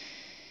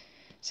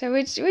 So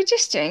we're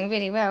just doing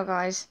really well,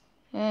 guys.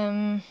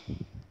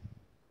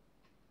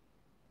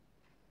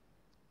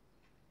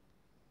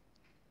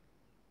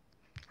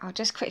 I'll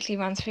just quickly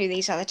run through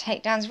these other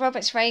takedowns.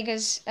 Robert's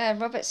Raiders,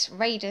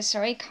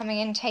 coming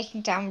in,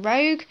 taking down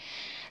Rogue.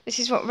 This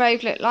is what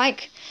Rogue looked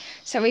like.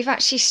 So we've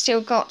actually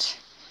still got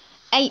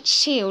 8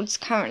 shields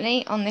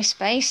currently on this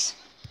base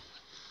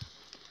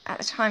at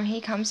the time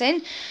he comes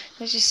in.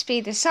 Let's just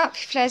speed this up.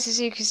 He flares the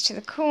Zookas to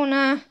the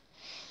corner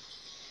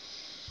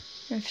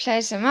and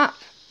flares them up.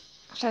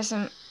 Flares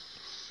them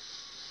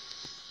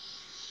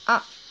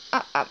up,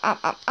 up, up, up,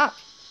 up, up,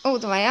 all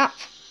the way up.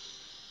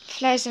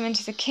 Flares them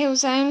into the kill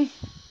zone.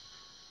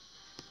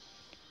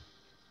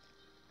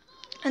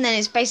 And then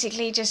it's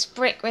basically just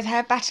Brick with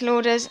her battle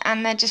orders,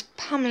 and they're just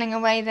pummeling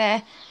away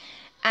there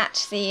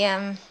at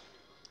the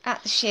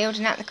shield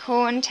and at the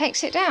core, and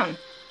takes it down.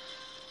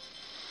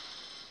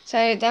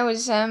 So there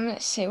was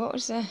let's see, what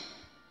was the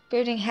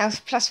building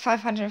health plus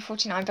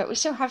 549, but we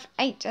still have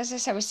 8. As I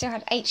said, we still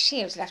had 8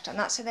 shields left on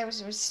that, so there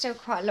was still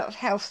quite a lot of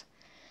health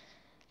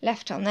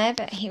left on there,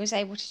 but he was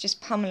able to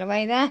just pummel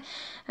away there.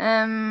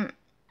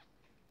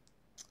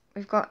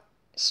 We've got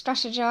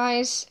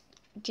Strategize,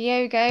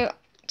 Diogo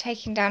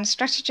taking down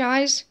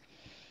Strategize.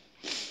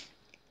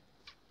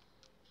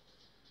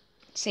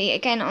 See,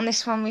 again on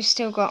this one we've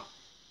still got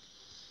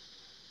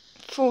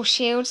 4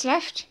 shields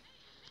left.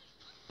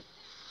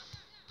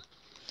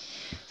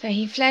 So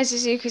he flares the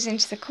Zookas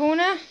into the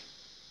corner.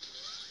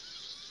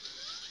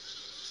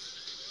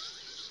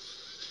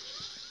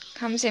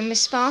 Comes in with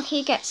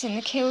Sparky, gets in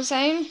the kill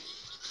zone.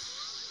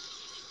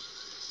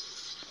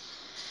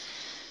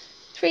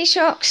 3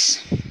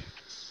 shocks.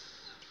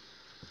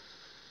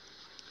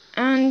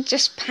 And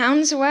just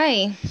pounds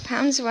away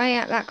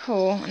at that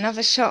core.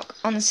 Another shock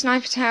on the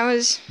sniper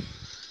towers.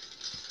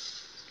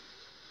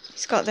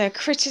 He's got the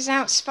critters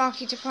out,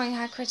 Sparky deploying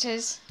her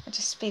critters. I'll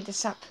just speed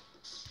this up.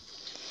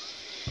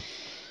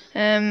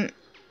 So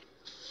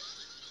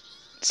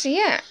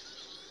yeah.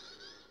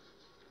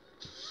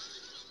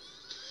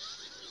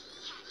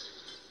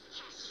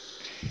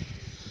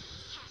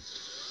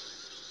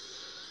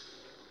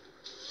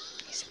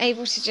 He's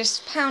able to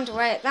just pound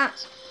away at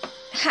that.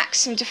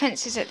 Hacks some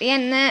defences at the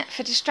end there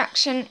for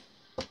distraction.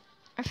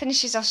 And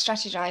finishes off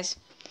Strategize.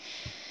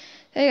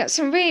 So we've got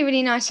some really,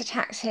 really nice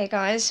attacks here,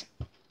 guys.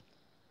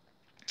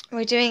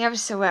 We're doing ever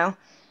so well.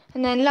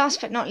 And then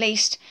last but not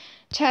least,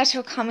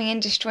 Turtle coming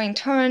in, destroying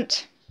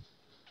Torrent.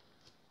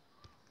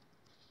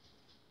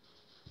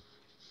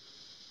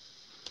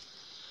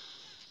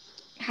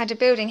 Had a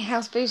building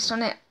health boost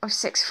on it of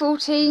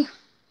 640.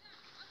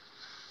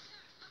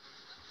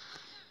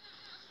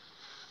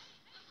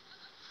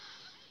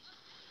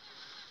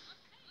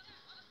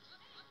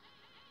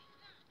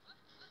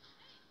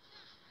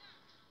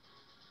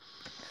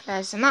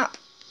 Flares them up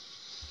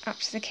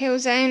to the kill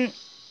zone.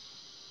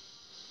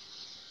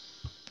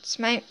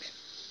 Smoke.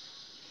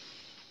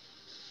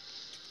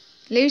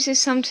 Loses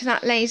some to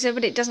that laser,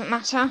 but it doesn't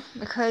matter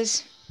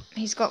because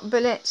he's got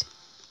bullet.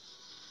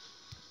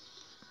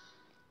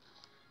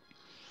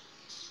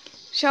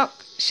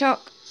 Shock,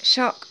 shock,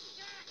 shock.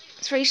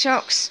 3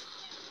 shocks.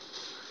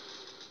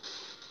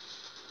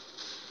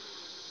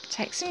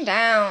 Takes him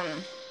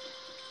down.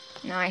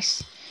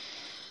 Nice.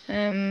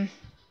 I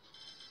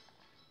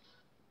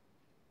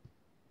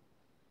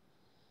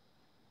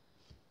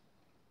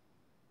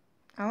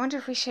wonder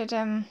if we should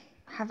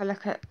have a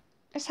look at...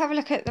 Let's have a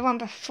look at the one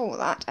before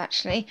that,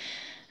 actually,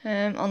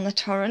 on the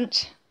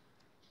Torrent.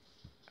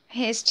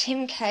 Here's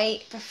Tim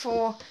K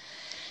before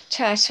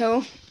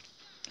Turtle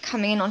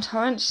coming in on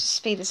Torrent, just to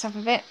speed this up a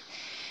bit.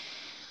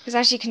 Because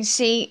as you can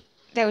see,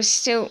 there was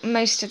still...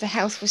 most of the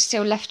health was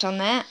still left on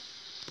there.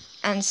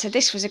 And so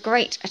this was a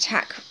great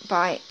attack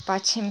by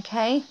Tim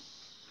K.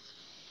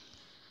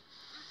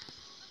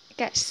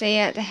 Gets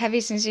the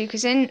heavies and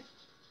Zookas in.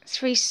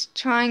 3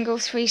 triangle,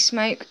 3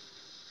 smoke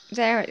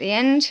there at the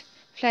end.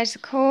 flares the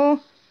core,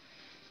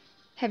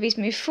 heavies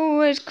move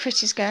forward,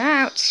 critters go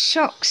out,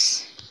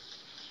 shocks.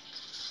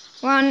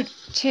 1,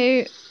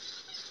 2,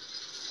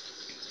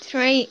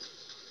 3.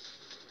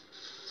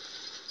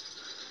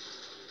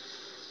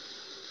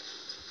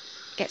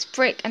 Gets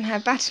Brick and her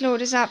battle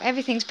orders up.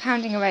 Everything's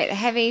pounding away at the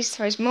heavies.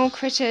 Throws more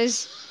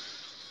critters.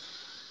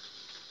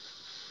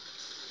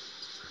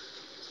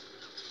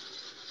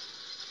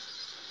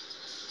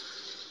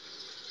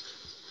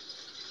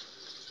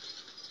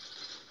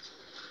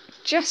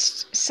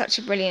 Just such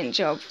a brilliant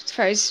job.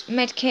 Throws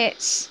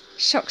medkits.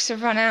 Shocks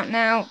have run out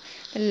now.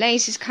 The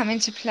lasers come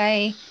into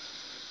play.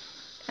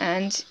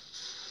 And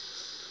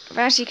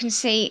as you can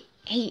see,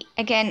 he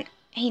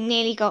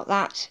nearly got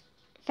that.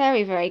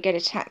 Very, very good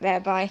attack there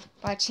by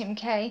Tim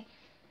K.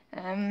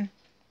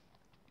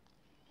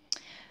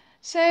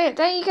 So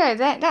there you go.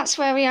 That's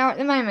where we are at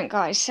the moment,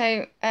 guys.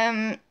 So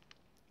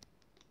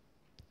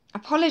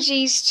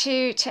apologies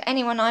to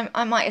anyone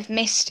I might have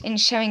missed in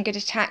showing good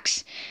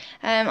attacks.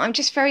 I'm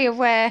just very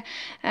aware,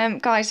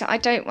 guys,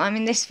 that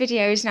this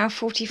video is now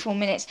 44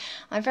 minutes.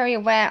 I'm very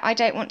aware I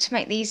don't want to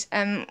make these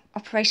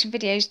operation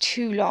videos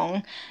too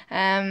long.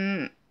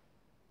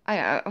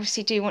 I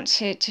obviously do want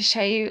to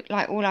show you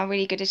like all our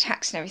really good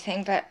attacks and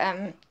everything, but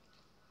I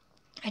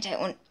don't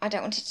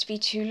want it to be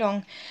too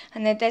long.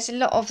 And there's a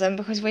lot of them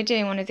because we're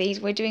doing one of these.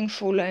 We're doing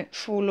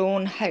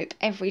Forlorn Hope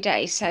every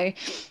day, so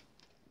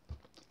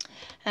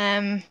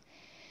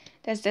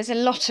there's a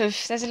lot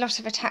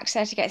of attacks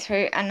there to get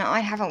through, and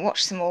I haven't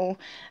watched them all,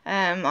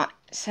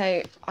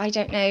 so I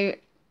don't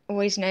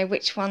always know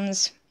which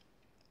ones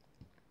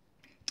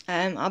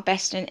are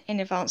best in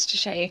advance to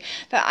show you.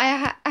 But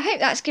I hope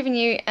that's given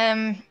you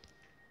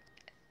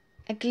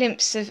a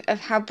glimpse of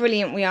how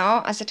brilliant we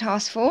are as a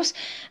task force,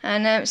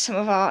 and some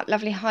of our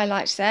lovely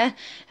highlights there.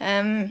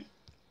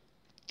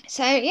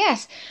 So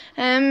yes,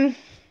 I'll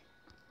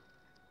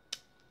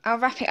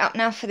wrap it up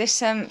now for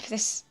this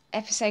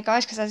episode,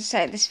 guys, because as I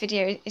said, this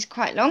video is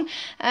quite long.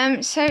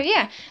 So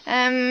yeah,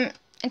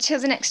 until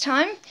the next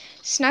time,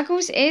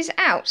 Snuggles is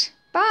out.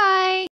 Bye.